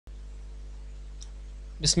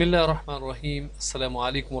Bismillah ar-Rahman ar-Rahim. Assalamu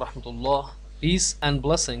alaikum wa rahmatullah. Peace and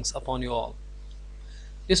blessings upon you all.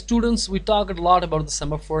 Yes, students, we talked a lot about the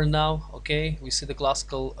semaphore now. Okay, we see the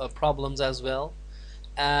classical problems as well,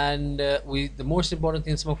 and the most important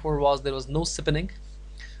thing in semaphore was there was no sipping,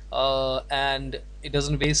 and it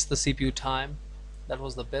doesn't waste the CPU time. That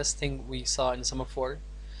was the best thing we saw in semaphore,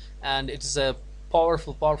 and it is a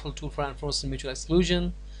powerful tool for enforcing mutual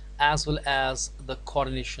exclusion as well as the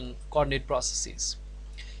coordinate processes.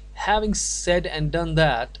 Having said and done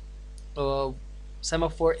that, uh,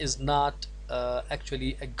 semaphore is not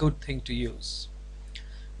actually a good thing to use.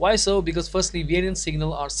 Why so? Because firstly, variant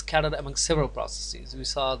signal are scattered among several processes. We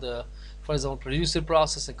saw for example, producer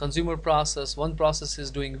process and consumer process. One process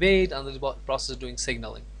is doing wait, another process is doing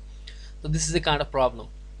signaling. So this is a kind of problem.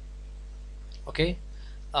 Okay,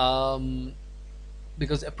 um,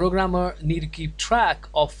 because a programmer need to keep track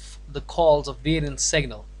of the calls of variant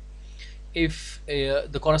signal. If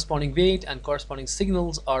the corresponding weight and corresponding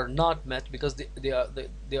signals are not met because they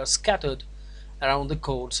are scattered around the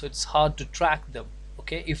code, so it's hard to track them.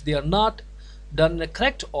 Okay, if they are not done in a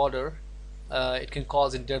correct order, it can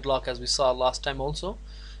cause in deadlock, as we saw last time also,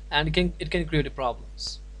 and it can create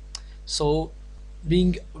problems. So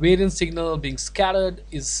being variant signal being scattered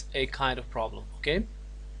is a kind of problem. Okay,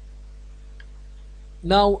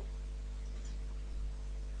 now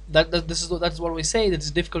that's what we say, that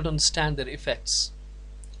it's difficult to understand their effects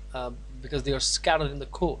uh, because they are scattered in the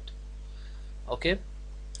code. Okay,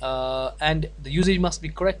 and the usage must be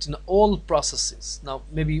correct in all processes. Now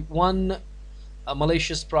maybe one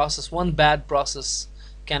malicious process, one bad process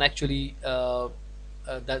can actually that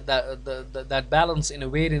balance in a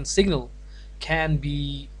variant signal can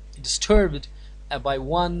be disturbed by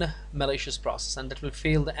one malicious process, and that will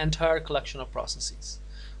fail the entire collection of processes,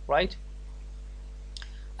 right?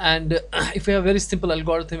 And if we have a very simple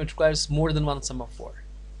algorithm, it requires more than one semaphore.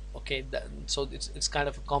 Okay, so it's kind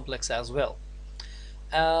of complex as well.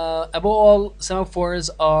 Above all, semaphores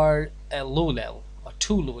are a low level or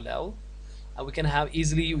too low level. We can have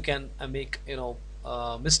easily, we can make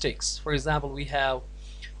mistakes. For example, we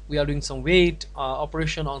are doing some wait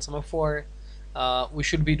operation on semaphore. We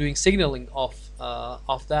should be doing signaling of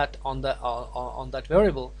that on that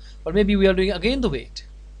variable, but maybe we are doing again the wait.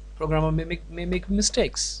 Programmer may make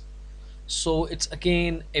mistakes, so it's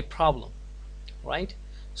again a problem, right?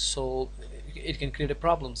 So it can create a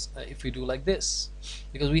problems if we do like this,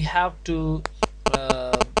 because we have to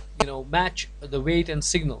match the weight and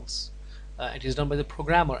signals. It is done by the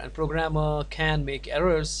programmer, and programmer can make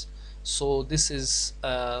errors, so this is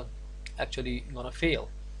actually gonna fail.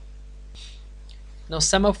 Now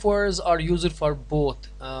semaphores are used for both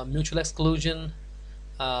mutual exclusion,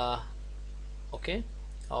 uh, okay,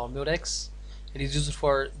 or mutex. It is used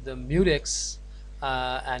for the mutex,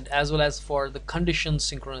 and as well as for the condition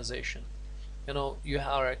synchronization. You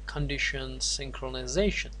have a condition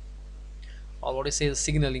synchronization, or what I say, the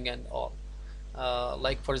signaling and all.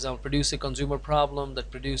 Like for example, producer consumer problem, that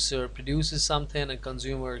producer produces something and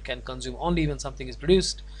consumer can consume only when something is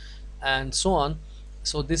produced, and so on.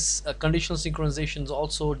 So this conditional synchronization is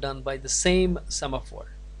also done by the same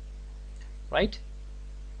semaphore, right?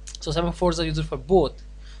 So semaphores are used for both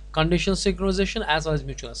conditional synchronization as well as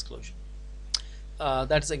mutual exclusion.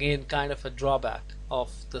 That's again kind of a drawback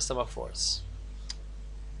of the semaphores.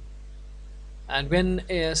 And when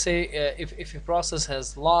say if a process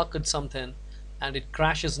has locked something and it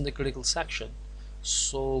crashes in the critical section,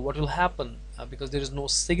 so what will happen, because there is no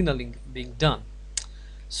signaling being done,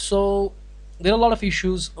 so there are a lot of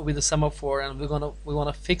issues with the semaphore, and we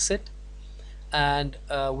want to fix it. And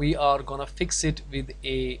we are gonna fix it with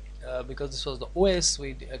a because this was the OS,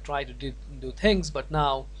 we try to do things, but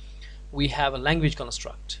now we have a language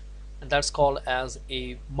construct, and that's called as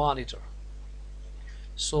a monitor.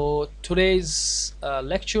 So today's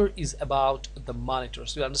lecture is about the monitor,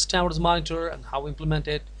 so you understand what is monitor and how we implement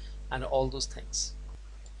it and all those things.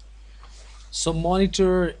 So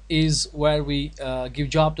monitor is where we give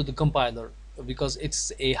job to the compiler, because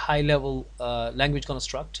it's a high level language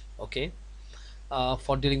construct. Okay,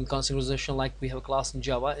 for dealing with synchronization, like we have a class in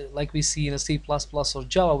Java, like we see in a C++ or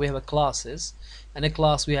Java, we have a classes, and a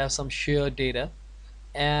class we have some shared data.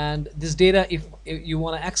 And this data, if you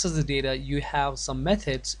want to access the data, you have some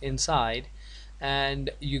methods inside, and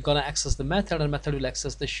you're gonna access the method, and method will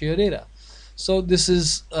access the shared data. So this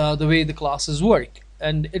is the way the classes work,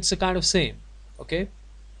 and it's a kind of same. Okay,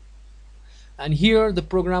 and here the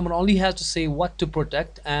programmer only has to say what to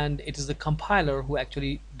protect, and it is the compiler who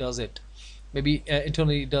actually does it. Maybe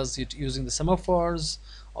internally does it using the semaphores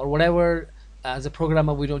or whatever. As a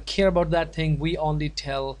programmer, we don't care about that thing. We only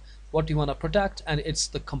tell what we want to protect, and it's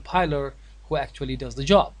the compiler who actually does the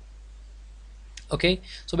job. Okay,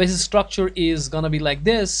 so basic structure is gonna be like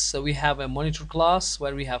this. So we have a monitor class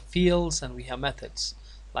where we have fields and we have methods,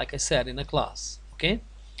 like I said, in a class. Okay,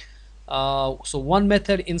 so one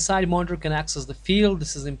method inside monitor can access the field.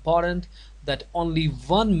 This is important, that only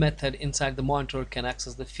one method inside the monitor can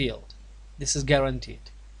access the field. This is guaranteed.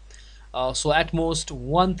 So at most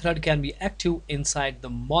one thread can be active inside the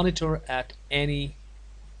monitor at any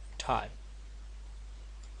time.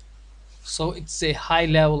 So it's a high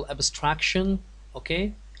level abstraction,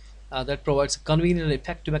 okay, that provides a convenient and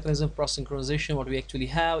effective mechanism for synchronization. What we actually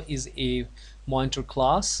have is a monitor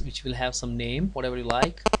class which will have some name, whatever you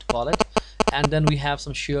like to call it, and then we have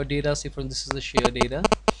some shared data. Say for this is the shared data,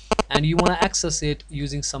 and you want to access it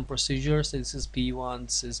using some procedures. So this is P1,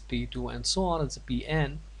 this is P2, and so on. It's a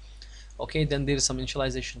Pn. Okay, then there is some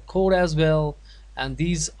initialization code as well, and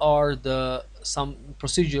these are the some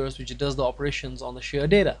procedures which does the operations on the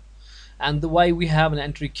shared data. And why we have an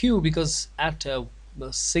entry queue, because at a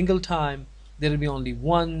single time there will be only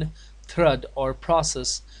one thread or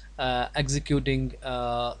process executing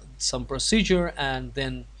some procedure and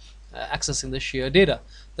then accessing the shared data.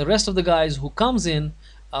 The rest of the guys who comes in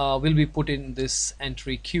will be put in this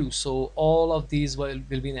entry queue. So all of these will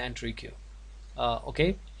be in entry queue.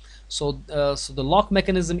 Okay, so the lock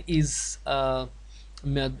mechanism is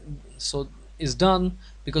so is done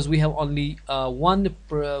because we have only one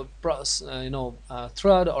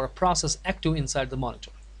thread or a process active inside the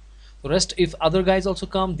monitor. The rest, if other guys also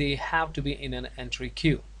come, they have to be in an entry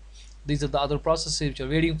queue. These are the other processes which are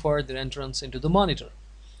waiting for their entrance into the monitor.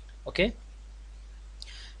 Okay,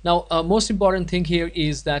 now most important thing here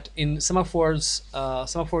is that in semaphores,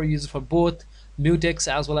 semaphore uses for both mutex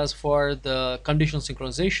as well as for the conditional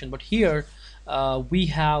synchronization, but here we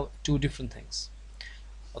have two different things.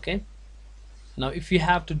 Okay, now if you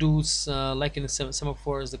have to do like in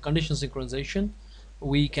semaphores the conditional synchronization,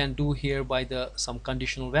 we can do here by the some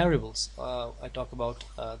conditional variables. I talk about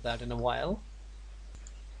that in a while.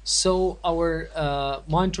 So our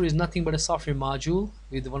monitor is nothing but a software module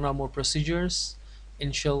with one or more procedures,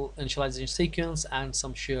 initialization sequence, and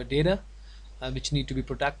some shared data which need to be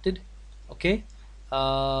protected. Okay,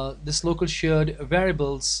 this local shared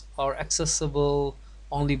variables are accessible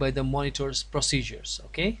only by the monitor's procedures.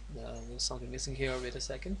 Okay, there's something missing here. Wait a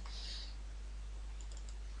second.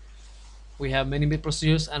 We have many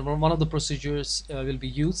procedures, and one of the procedures will be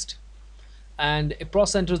used, and a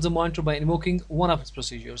process enters the monitor by invoking one of its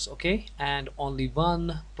procedures. Okay, and only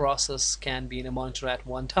one process can be in a monitor at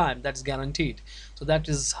one time. That's guaranteed. So that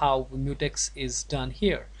is how mutex is done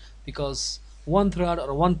here, because one thread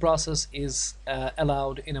or one process is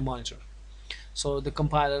allowed in a monitor. So the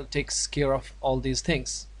compiler takes care of all these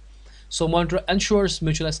things. So monitor ensures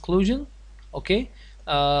mutual exclusion. Okay,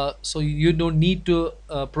 so you don't need to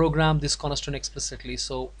program this constraint explicitly.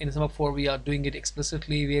 So in semaphore we are doing it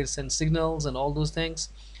explicitly. We send signals and all those things,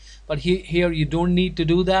 but here you don't need to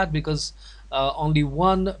do that, because only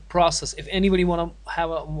one process. If anybody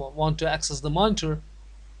want to access the monitor,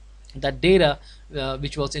 that data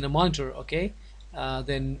which was in a monitor, okay,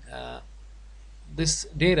 then this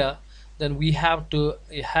data, then we have to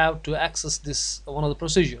access this one of the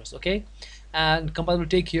procedures. Okay, and compiler will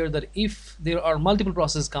take care that if there are multiple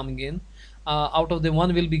processes coming in, out of the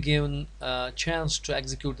one will be given a chance to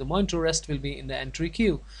execute the monitor, rest will be in the entry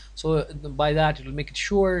queue. So by that it will make it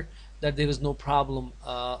sure that there is no problem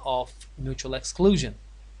of mutual exclusion.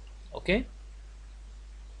 Okay,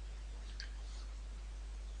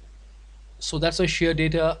 so that's why shared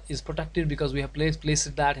data is protected, because we have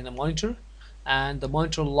placed that in a monitor, and the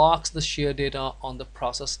monitor locks the shared data on the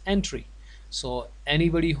process entry. So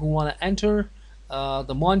anybody who want to enter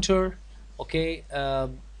the monitor, okay,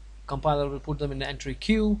 compiler will put them in the entry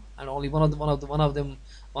queue, and only one of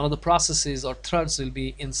the processes or threads will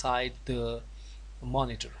be inside the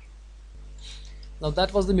monitor. Now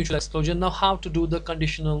that was the mutual exclusion. Now how to do the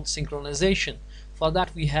conditional synchronization? For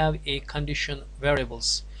that we have a condition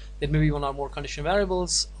variables. There may be one or more condition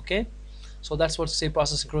variables. Okay, so that's what say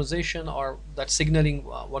process synchronization, or that signaling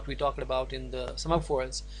what we talked about in the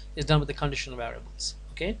semaphores is done with the conditional variables.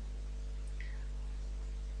 Okay,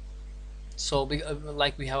 so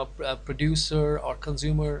like we have a producer or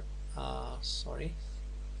consumer, sorry,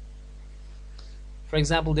 for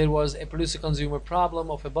example, there was a producer consumer problem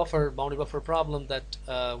of a boundary buffer problem that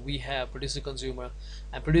we have producer consumer,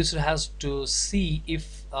 and producer has to see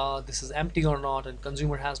if this is empty or not, and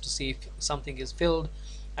consumer has to see if something is filled,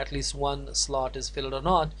 at least one slot is filled or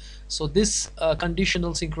not. So this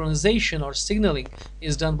conditional synchronization or signaling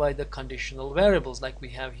is done by the conditional variables, like we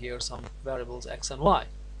have here some variables x and y.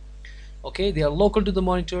 Okay, they are local to the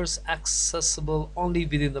monitors, accessible only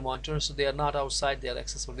within the monitor, so they are not outside, they are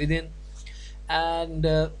accessible within. And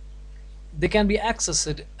they can be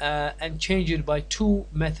accessed and changed by two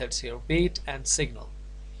methods here: wait and signal.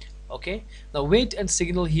 Okay, now wait and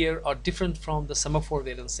signal here are different from the semaphore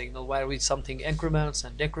wait and signal, where we something increments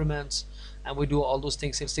and decrements, and we do all those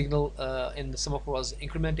things. In signal, in the semaphore was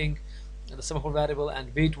incrementing the semaphore variable,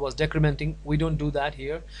 and wait was decrementing. We don't do that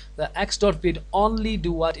here. The x dot wait only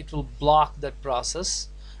do what? It will block that process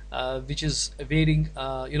which is waiting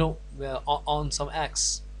on some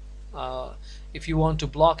x. uh, if you want to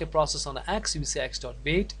block a process on x, you say x dot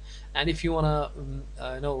wait, and if you want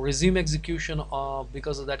to resume execution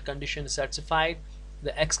because of that condition satisfied,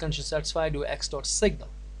 the x condition satisfied, do x dot signal.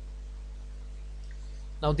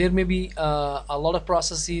 Now there may be a lot of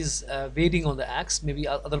processes waiting on the x. Maybe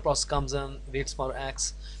other process comes in, waits for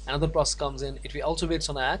x, another process comes in, it will also waits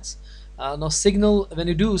on x. Now signal, when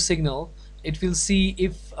you do signal, it will see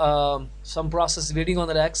if some process is waiting on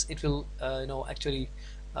that x, it will actually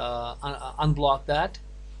unblock that.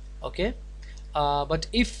 Okay, but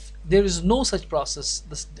if there is no such process,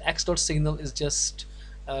 the x dot signal is just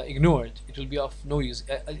ignored. It will be of no use.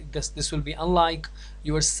 This will be unlike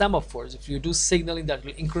your semaphores. If you do signaling, that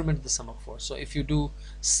will increment the semaphore. So if you do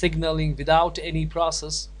signaling without any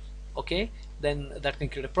process, okay, then that can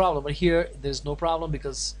create a problem. But here there's no problem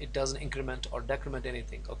because it doesn't increment or decrement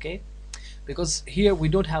anything. Okay, because here we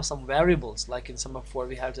don't have some variables like in semaphore.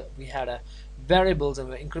 We had a variables and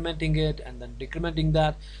we're incrementing it and then decrementing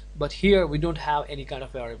that, but here we don't have any kind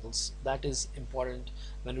of variables. That is important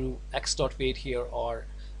when you x dot wait here or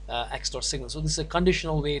x dot signal. So this is a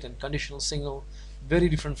conditional wait and conditional signal, very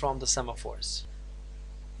different from the semaphores.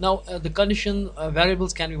 Now the condition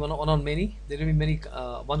variables can be one on many. There will be many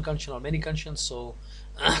one condition or many conditions. So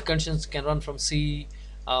conditions can run from C1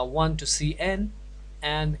 to Cn,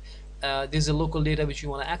 and there's a local data which you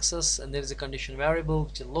want to access, and there is a condition variable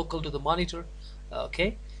which is local to the monitor.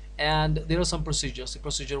 Okay, and there are some procedures,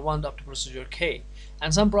 procedure 1 up to procedure k,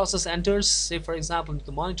 and some process enters, say for example, into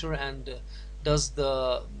the monitor and does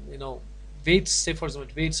the waits, say for example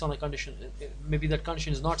it waits on a condition. Maybe that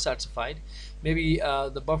condition is not satisfied, maybe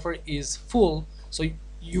the buffer is full, so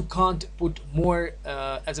you can't put more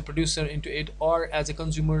as a producer into it, or as a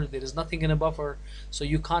consumer there is nothing in a buffer, so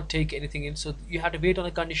you can't take anything in, so you have to wait on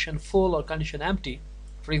a condition full or condition empty,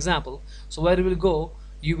 for example. So where you will go,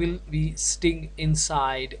 you will be sitting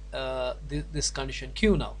inside this condition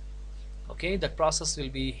queue now. Okay, that process will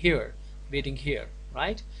be here waiting here,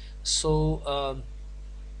 right? So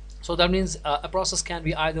so that means a process can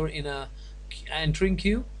be either in a entering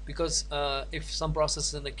queue, because if some process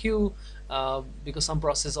is in the queue, because some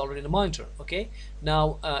process is already in the monitor. Okay,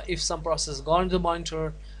 now if some process has gone into the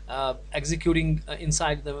monitor, executing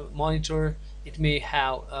inside the monitor, it may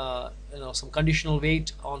have some conditional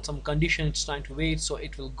wait on some condition it's trying to wait, so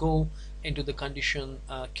it will go into the condition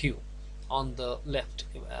queue on the left,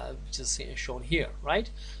 which is shown here,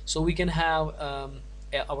 right? So we can have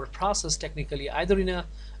our process technically either in a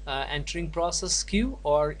entering process queue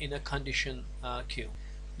or in a condition queue.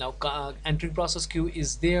 Now entering process queue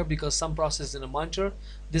is there because some process is in a monitor.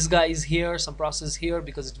 This guy is here, some process here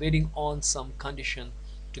because it's waiting on some condition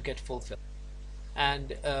to get fulfilled.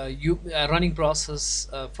 And running process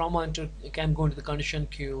from monitor can go into the condition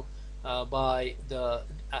queue by the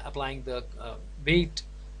applying the wait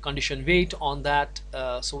condition wait on that.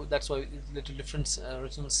 So that's why little difference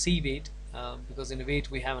written C wait, because in a wait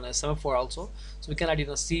we have a semaphore also, so we can add in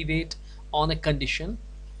a C wait on a condition.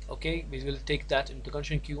 Okay, we will take that into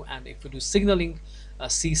condition queue, and if we do signaling,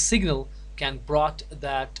 C signal can brought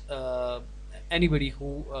that anybody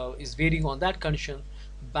who is waiting on that condition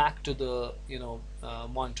back to the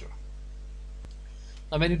monitor.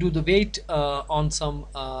 Now when you do the wait on some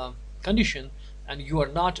condition and you are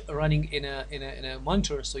not running in a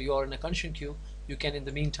monitor, so you are in a condition queue, you can in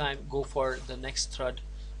the meantime go for the next thread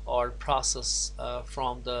or process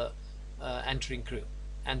from the entering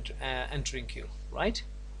queue, right?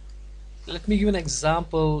 Let me give an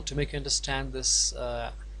example to make you understand this.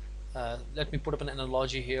 Let me put up an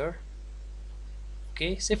analogy here.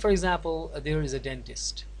 Okay, say for example there is a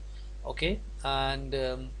dentist, okay, and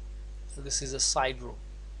this is a side room,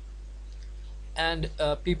 and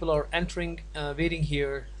people are entering, waiting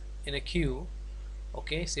here in a queue.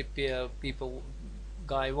 Okay, say people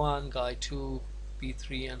guy 1, guy 2,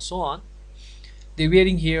 P3 and so on. They're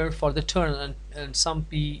waiting here for the turn, and some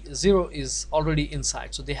P0 is already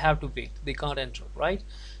inside, so they have to wait, they can't enter, right?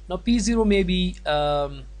 Now P0 may be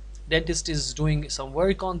dentist is doing some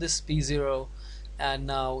work on this P0, and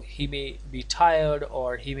now he may be tired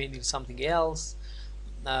or he may need something else,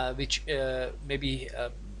 which maybe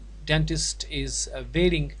dentist is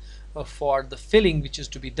waiting for the filling which is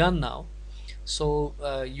to be done now. So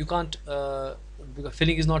you can't because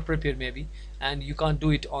filling is not prepared maybe, and you can't do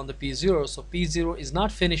it on the P0. So P0 is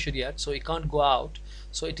not finished yet, so it can't go out,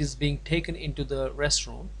 so it is being taken into the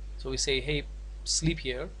restroom. So we say, hey, sleep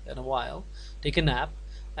here in a while, take a nap,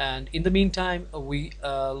 and in the meantime we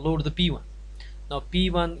load the P1. Now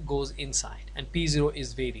P1 goes inside and P0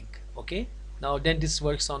 is waiting. Okay, now dentist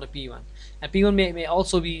works on a P1, and P1 may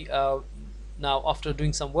also be now after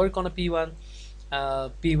doing some work on a P1,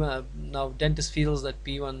 P1 now dentist feels that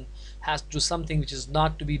P1 has to do something which is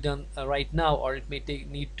not to be done right now, or it may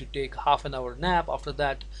need to take half an hour nap. After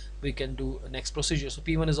that we can do a next procedure, so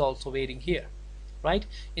P1 is also waiting here, right?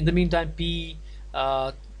 In the meantime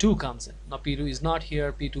P2 comes in. Now P2 is not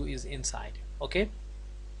here, P2 is inside. Okay,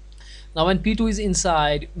 now when P2 is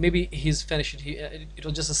inside, maybe he's finished it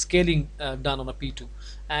was just a scaling done on a P2,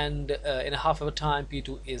 and in a half hour time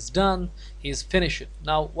P2 is done, he's finished.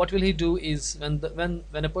 Now what will he do is when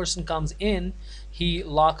a person comes in, he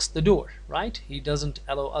locks the door, right? He doesn't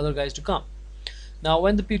allow other guys to come. Now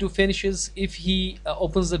when the P2 finishes, if he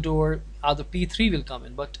opens the door, other P3 will come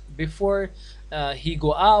in, but before he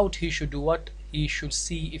go out, he should do what? He should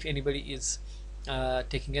see if anybody is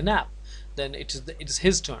taking a nap. Then it is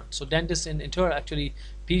his turn. So dentist in turn, actually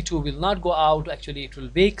P2 will not go out, actually it will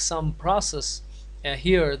wake some process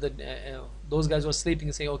here that those guys were sleeping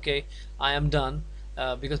and say, okay, I am done,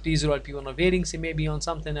 because P0 and P1 are waiting, say maybe on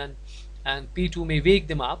something, and P2 may wake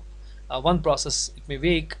them up. One process it may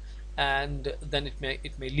wake, and then it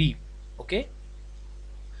may leave. Okay,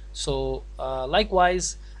 so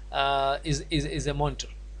likewise is a monitor.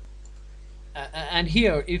 And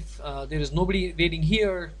here, if there is nobody waiting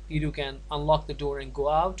here, P2 can unlock the door and go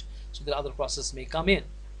out, so the other process may come in.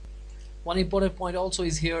 One important point also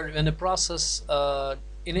is here, when the process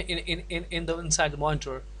inside the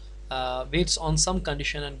monitor waits on some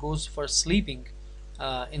condition and goes for sleeping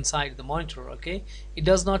inside the monitor, okay, it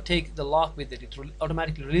does not take the lock with it. It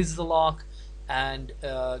automatically releases the lock and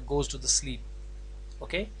goes to the sleep.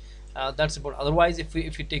 Okay, that's important. Otherwise, if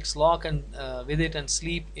it takes lock and with it and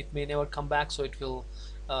sleep, it may never come back, so it will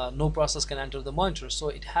no process can enter the monitor, so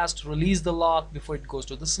it has to release the lock before it goes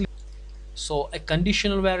to the sleep. So a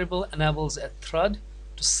conditional variable enables a thread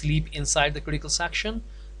to sleep inside the critical section,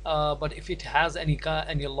 but if it has any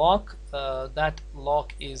lock, that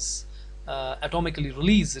lock is atomically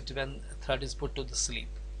released when a thread is put to the sleep.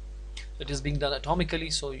 It is being done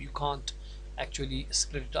atomically, so you can't actually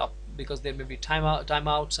split it up, because there may be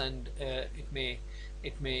timeouts, and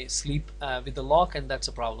it may sleep with the lock, and that's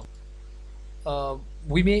a problem.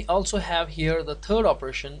 We may also have here the third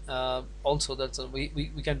operation. Also, that's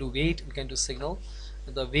we can do wait, we can do signal.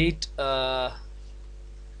 The wait,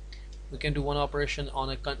 we can do one operation on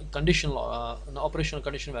a conditional an operation on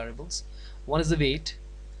conditional variables. One is the wait.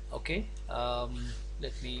 Okay,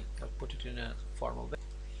 let me put it in a formal way.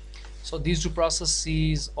 So these two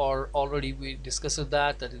processes are already, we discussed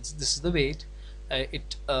that this is the wait.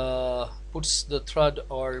 It puts the thread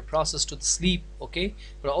or process to the sleep, okay,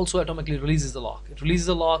 but also atomically releases the lock. It releases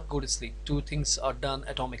the lock, go to sleep. Two things are done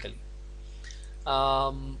atomically.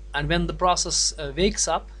 And when the process wakes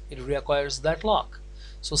up, it requires that lock.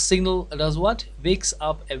 So signal does what? Wakes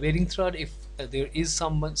up a waiting thread if there is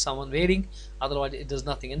someone waiting. Otherwise it does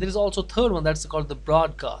nothing. And there is also third one, that's called the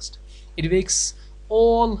broadcast. It wakes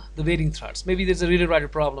all the waiting threads. Maybe there's a reader-writer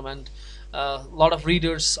problem, and a lot of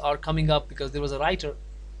readers are coming up because there was a writer,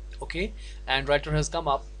 okay, and writer has come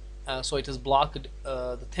up, so it has blocked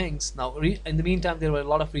the things. Now in the meantime, there were a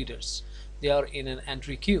lot of readers. They are in an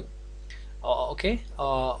entry queue, okay,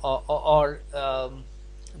 or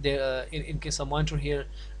in case of monitor here,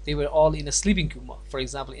 they were all in a sleeping queue, for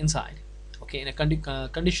example, inside, okay, in a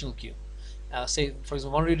conditional queue. Say for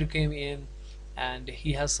example, one reader came in and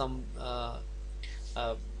he has some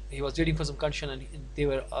he was waiting for some condition, and they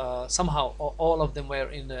were somehow all of them were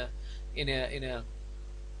in a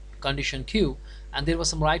condition queue, and there was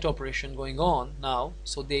some write operation going on now,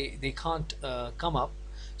 so they can't come up.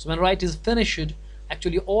 So when write is finished,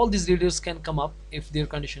 actually all these readers can come up if their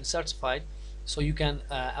condition is satisfied, so you can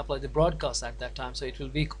apply the broadcast at that time, so it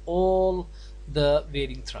will wake all the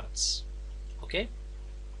waiting threads. Okay.